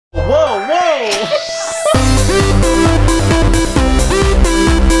Whoa, whoa!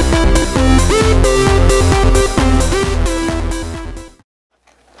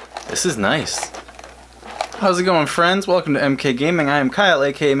 This is nice. How's it going, friends? Welcome to MK Gaming. I am Kyle,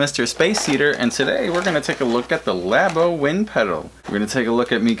 aka Mr. Space Eater, and today we're going to take a look at the Labo wind pedal. We're going to take a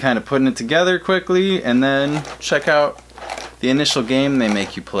look at me kind of putting it together quickly, and then check out the initial game they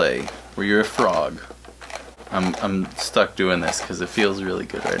make you play, where you're a frog. I'm stuck doing this because it feels really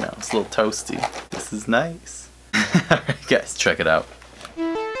good right now. It's a little toasty. This is nice. Alright guys, check it out.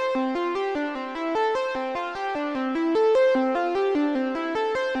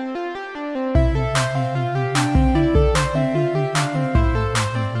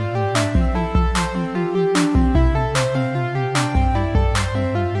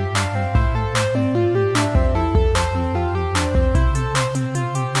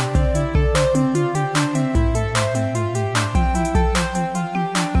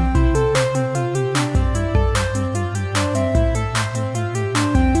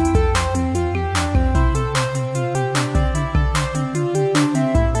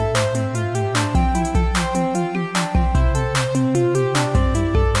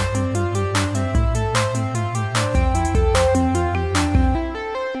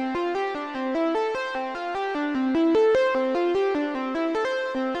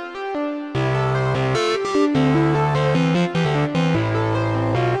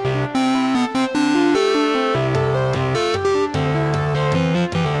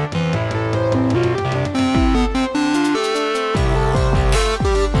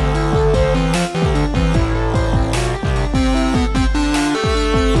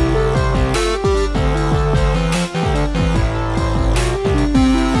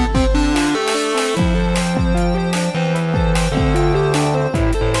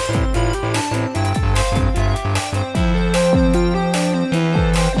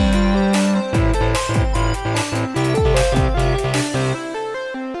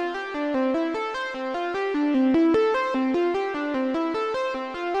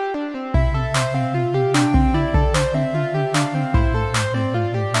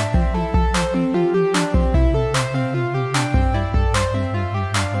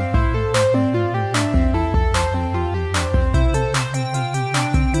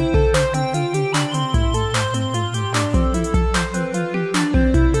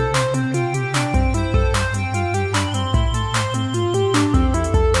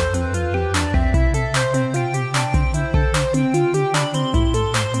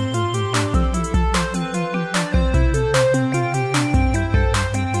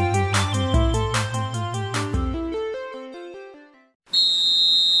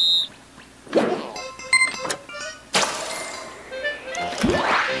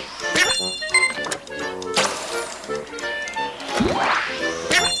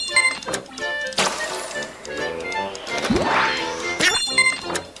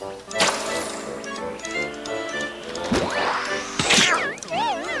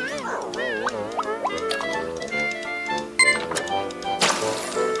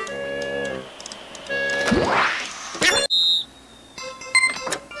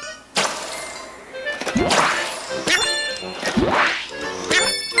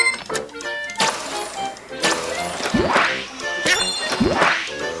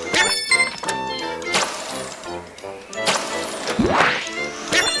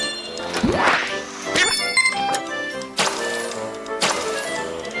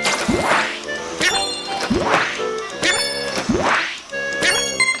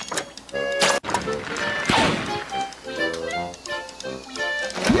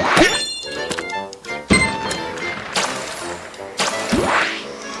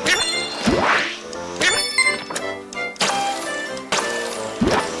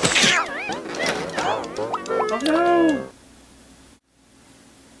 Oh no!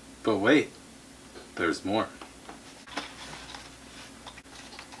 But wait, there's more.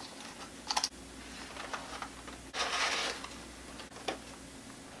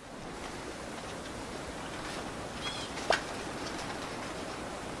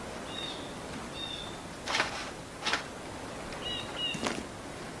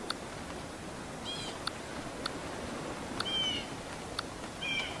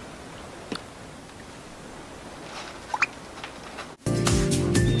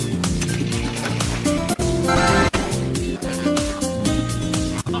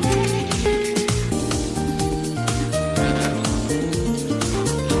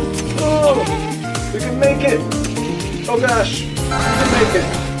 We can make it! Oh gosh, we can make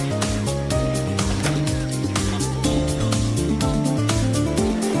it!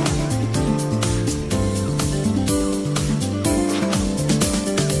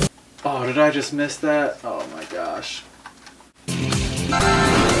 Oh, did I just miss that? Oh my gosh.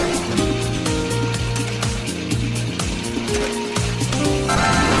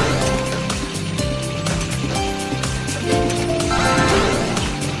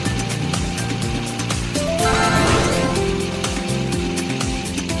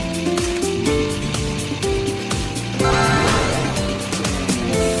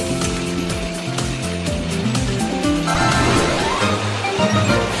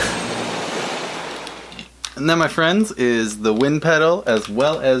 And then, my friends, is the wind pedal, as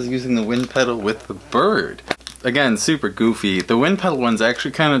well as using the wind pedal with the bird. Again, super goofy. The wind pedal one's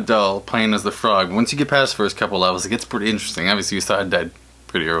actually kind of dull, playing as the frog. Once you get past the first couple levels, it gets pretty interesting. Obviously, you saw I died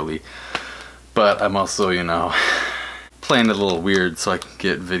pretty early. But I'm also, you know, playing it a little weird so I can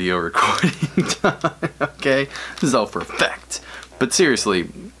get video recording done, okay? This is all for effect. But seriously,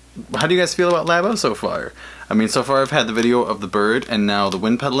 how do you guys feel about Labo so far? I mean, so far I've had the video of the bird and now the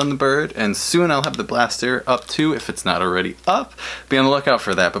wind pedal and the bird, and soon I'll have the blaster up too if it's not already up. Be on the lookout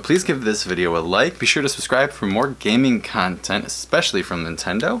for that, but please give this video a like. Be sure to subscribe for more gaming content, especially from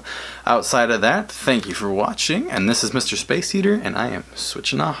Nintendo. Outside of that, thank you for watching, and this is Mr. Space Eater, and I am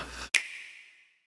switching off.